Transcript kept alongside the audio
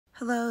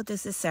Hello,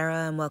 this is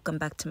Sarah and welcome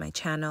back to my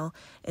channel.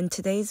 In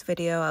today's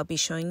video, I'll be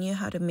showing you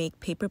how to make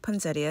paper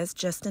poinsettias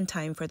just in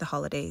time for the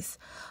holidays.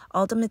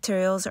 All the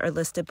materials are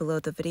listed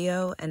below the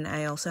video, and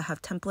I also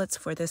have templates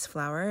for this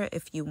flower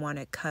if you want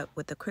it cut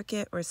with a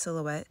Cricut or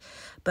silhouette.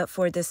 But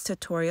for this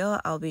tutorial,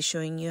 I'll be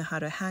showing you how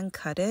to hand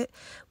cut it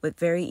with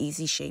very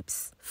easy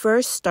shapes.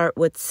 First, start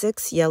with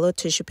 6 yellow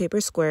tissue paper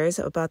squares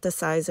about the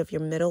size of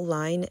your middle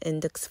line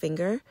index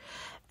finger,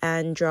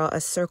 and draw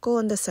a circle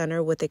in the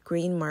center with a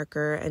green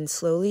marker and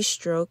slowly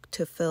stroke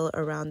to fill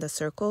around the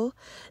circle.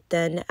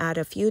 Then add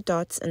a few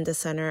dots in the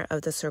center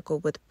of the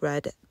circle with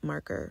red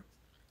marker.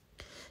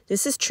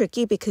 This is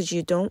tricky because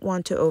you don't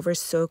want to over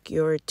soak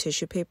your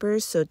tissue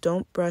paper, so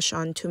don't brush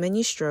on too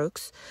many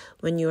strokes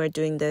when you are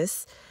doing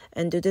this,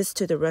 and do this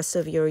to the rest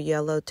of your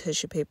yellow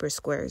tissue paper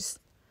squares.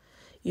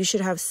 You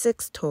should have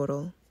 6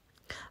 total.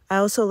 I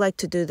also like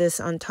to do this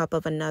on top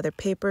of another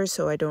paper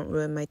so I don't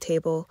ruin my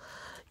table.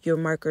 Your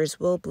markers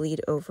will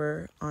bleed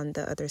over on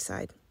the other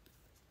side.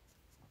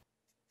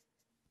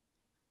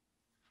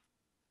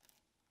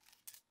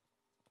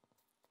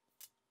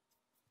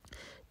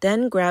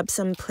 Then grab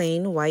some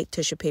plain white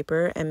tissue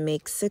paper and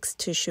make 6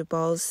 tissue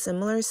balls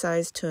similar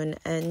size to an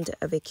end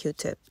of a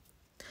Q-tip.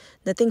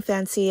 Nothing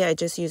fancy, I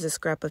just use a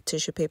scrap of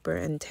tissue paper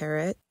and tear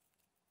it.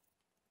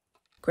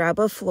 Grab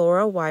a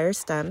floral wire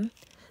stem.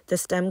 The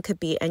stem could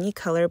be any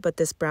color, but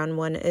this brown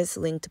one is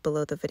linked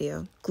below the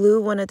video.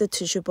 Glue one of the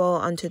tissue ball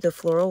onto the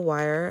floral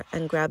wire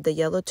and grab the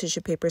yellow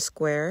tissue paper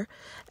square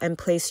and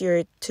place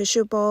your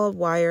tissue ball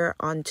wire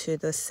onto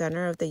the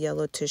center of the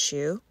yellow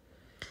tissue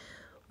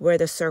where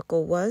the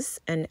circle was,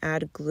 and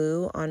add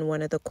glue on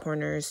one of the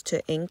corners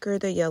to anchor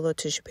the yellow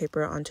tissue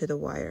paper onto the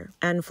wire.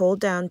 And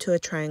fold down to a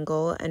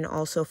triangle and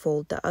also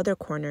fold the other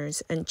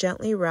corners and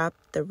gently wrap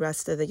the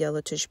rest of the yellow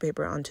tissue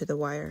paper onto the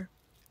wire.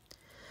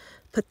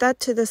 Put that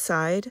to the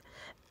side,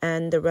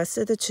 and the rest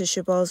of the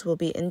tissue balls will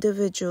be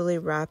individually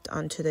wrapped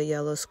onto the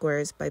yellow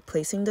squares by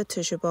placing the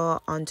tissue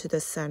ball onto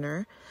the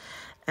center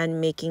and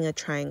making a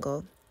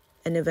triangle,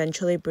 and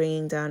eventually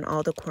bringing down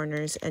all the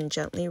corners and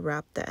gently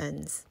wrap the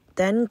ends.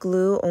 Then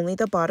glue only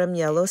the bottom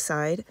yellow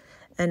side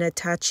and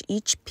attach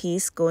each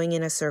piece going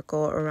in a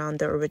circle around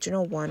the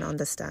original one on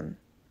the stem.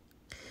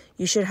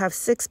 You should have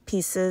 6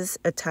 pieces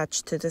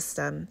attached to the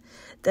stem.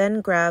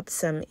 Then grab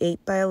some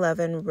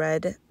 8x11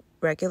 red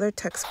regular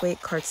text weight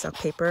cardstock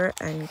paper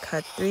and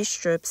cut 3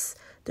 strips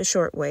the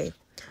short way,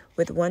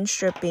 with one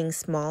strip being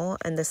small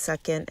and the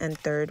second and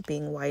third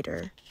being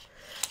wider.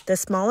 The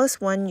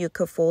smallest one you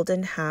could fold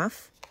in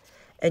half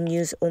and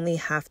use only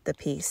half the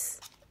piece.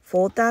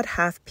 Fold that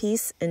half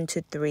piece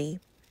into 3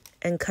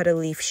 and cut a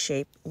leaf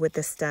shape with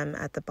the stem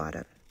at the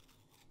bottom.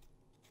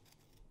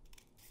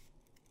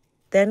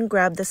 Then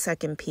grab the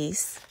second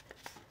piece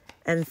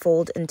and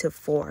fold into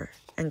 4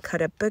 and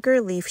cut a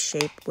bigger leaf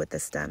shape with the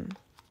stem.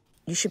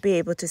 You should be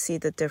able to see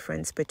the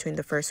difference between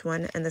the first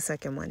one and the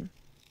second one.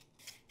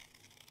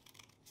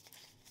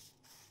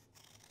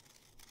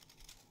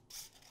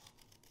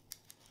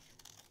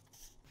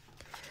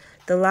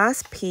 The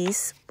last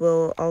piece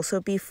will also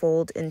be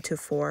folded into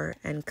 4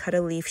 and cut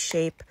a leaf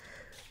shape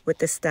with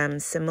the stem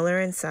similar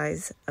in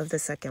size of the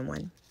second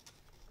one.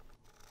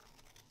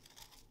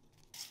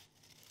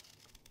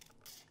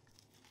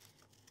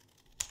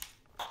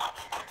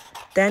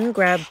 Then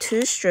grab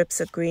 2 strips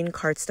of green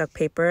cardstock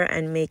paper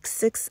and make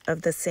 6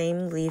 of the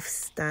same leaf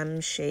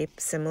stem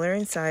shape similar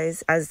in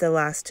size as the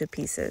last 2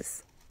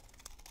 pieces.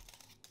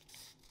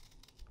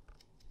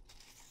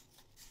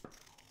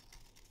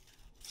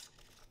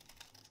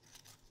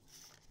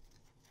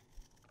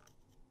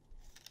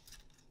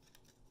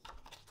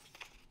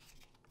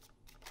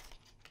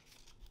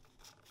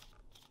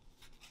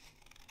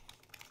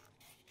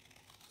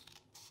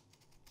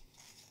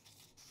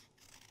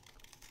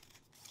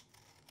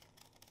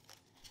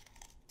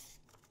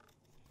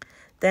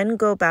 Then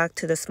go back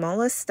to the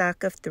smallest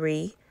stack of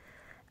 3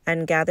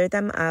 and gather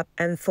them up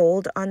and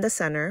fold on the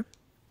center,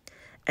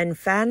 and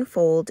fan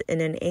fold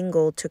in an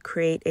angle to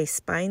create a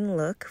spine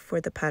look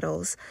for the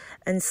petals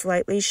and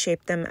slightly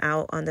shape them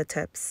out on the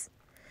tips.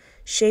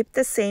 Shape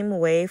the same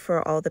way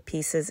for all the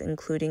pieces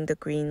including the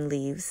green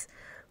leaves.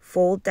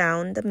 Fold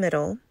down the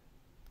middle,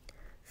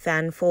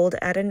 fan fold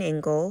at an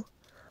angle,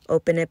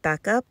 open it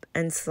back up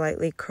and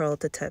slightly curl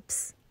the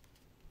tips.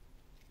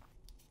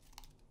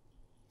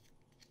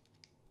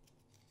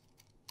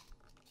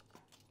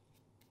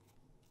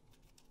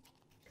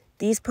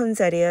 These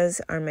poinsettias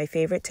are my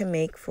favorite to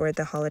make for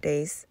the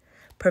holidays.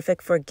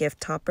 Perfect for gift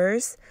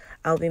toppers.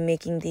 I'll be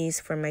making these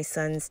for my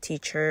son's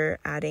teacher,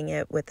 adding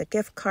it with a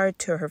gift card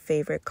to her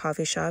favorite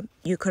coffee shop.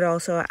 You could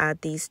also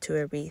add these to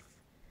a wreath.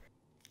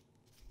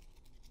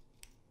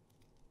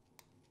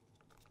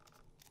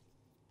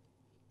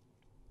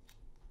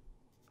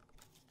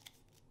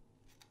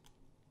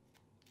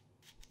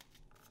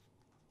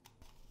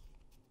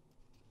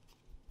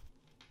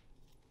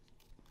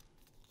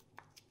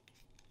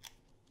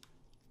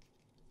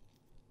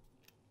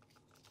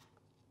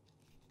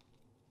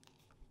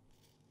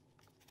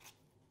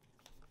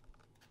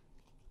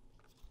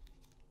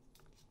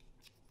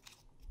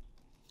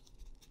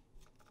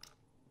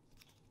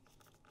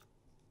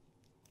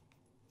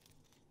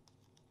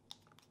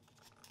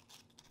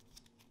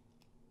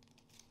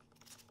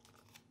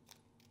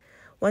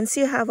 Once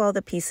you have all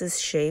the pieces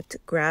shaped,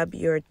 grab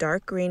your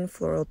dark green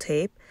floral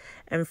tape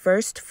and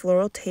first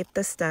floral tape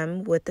the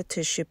stem with the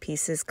tissue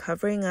pieces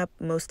covering up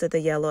most of the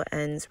yellow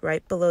ends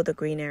right below the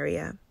green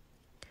area.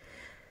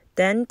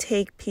 Then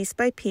take piece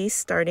by piece,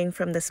 starting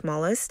from the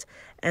smallest,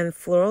 and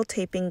floral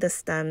taping the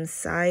stem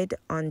side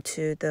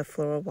onto the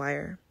floral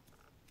wire.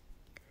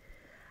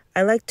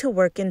 I like to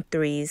work in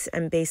threes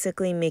and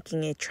basically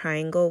making a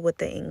triangle with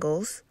the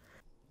angles.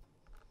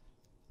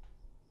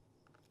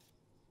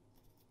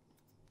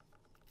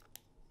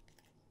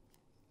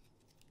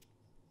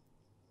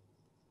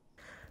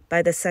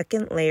 By the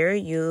second layer,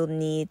 you'll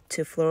need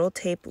to floral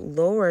tape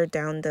lower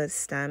down the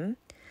stem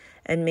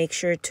and make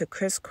sure to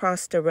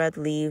crisscross the red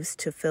leaves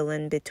to fill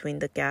in between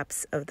the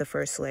gaps of the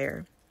first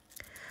layer.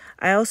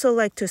 I also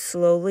like to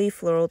slowly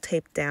floral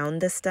tape down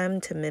the stem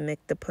to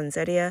mimic the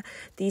poinsettia.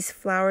 These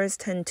flowers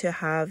tend to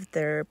have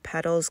their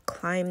petals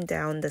climb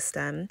down the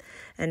stem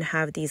and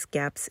have these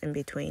gaps in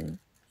between.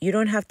 You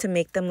don't have to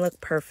make them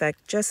look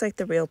perfect, just like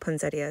the real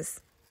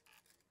poinsettias.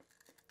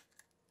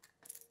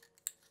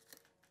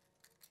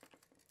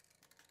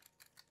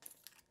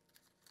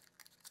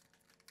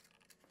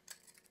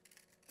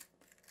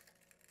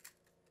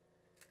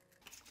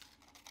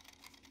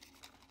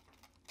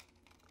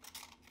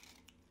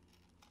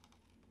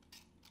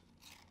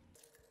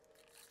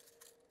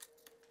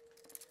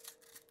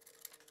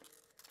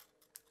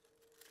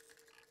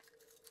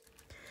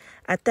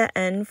 At the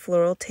end,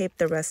 floral tape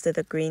the rest of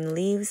the green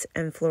leaves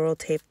and floral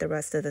tape the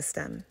rest of the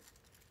stem.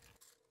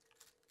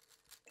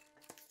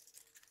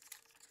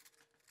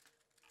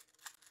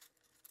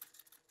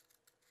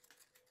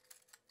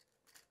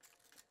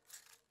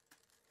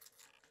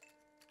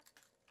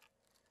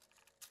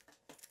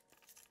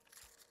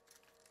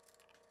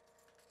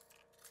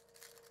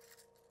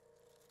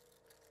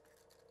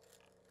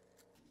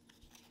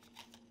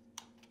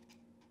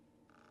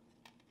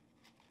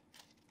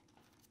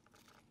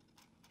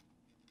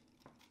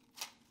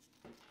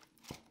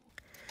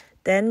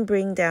 Then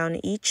bring down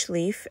each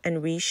leaf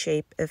and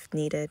reshape if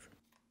needed.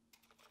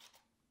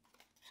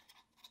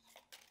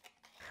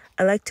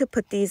 I like to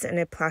put these in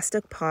a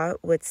plastic pot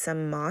with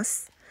some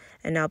moss,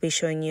 and I'll be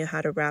showing you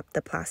how to wrap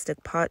the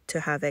plastic pot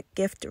to have it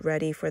gift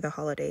ready for the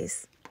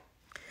holidays.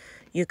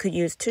 You could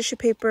use tissue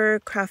paper,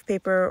 craft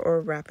paper,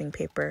 or wrapping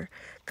paper.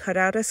 Cut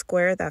out a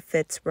square that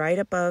fits right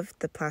above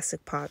the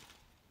plastic pot.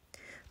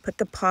 Put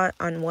the pot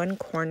on one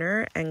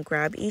corner and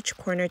grab each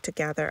corner to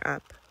gather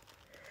up.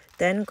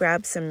 Then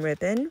grab some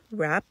ribbon,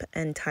 wrap,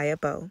 and tie a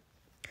bow.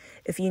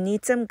 If you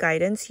need some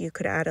guidance, you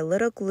could add a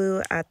little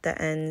glue at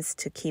the ends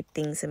to keep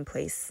things in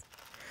place.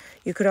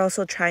 You could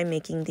also try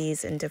making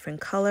these in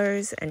different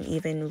colors and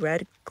even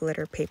red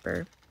glitter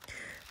paper.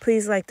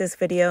 Please like this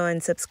video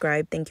and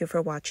subscribe. Thank you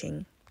for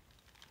watching.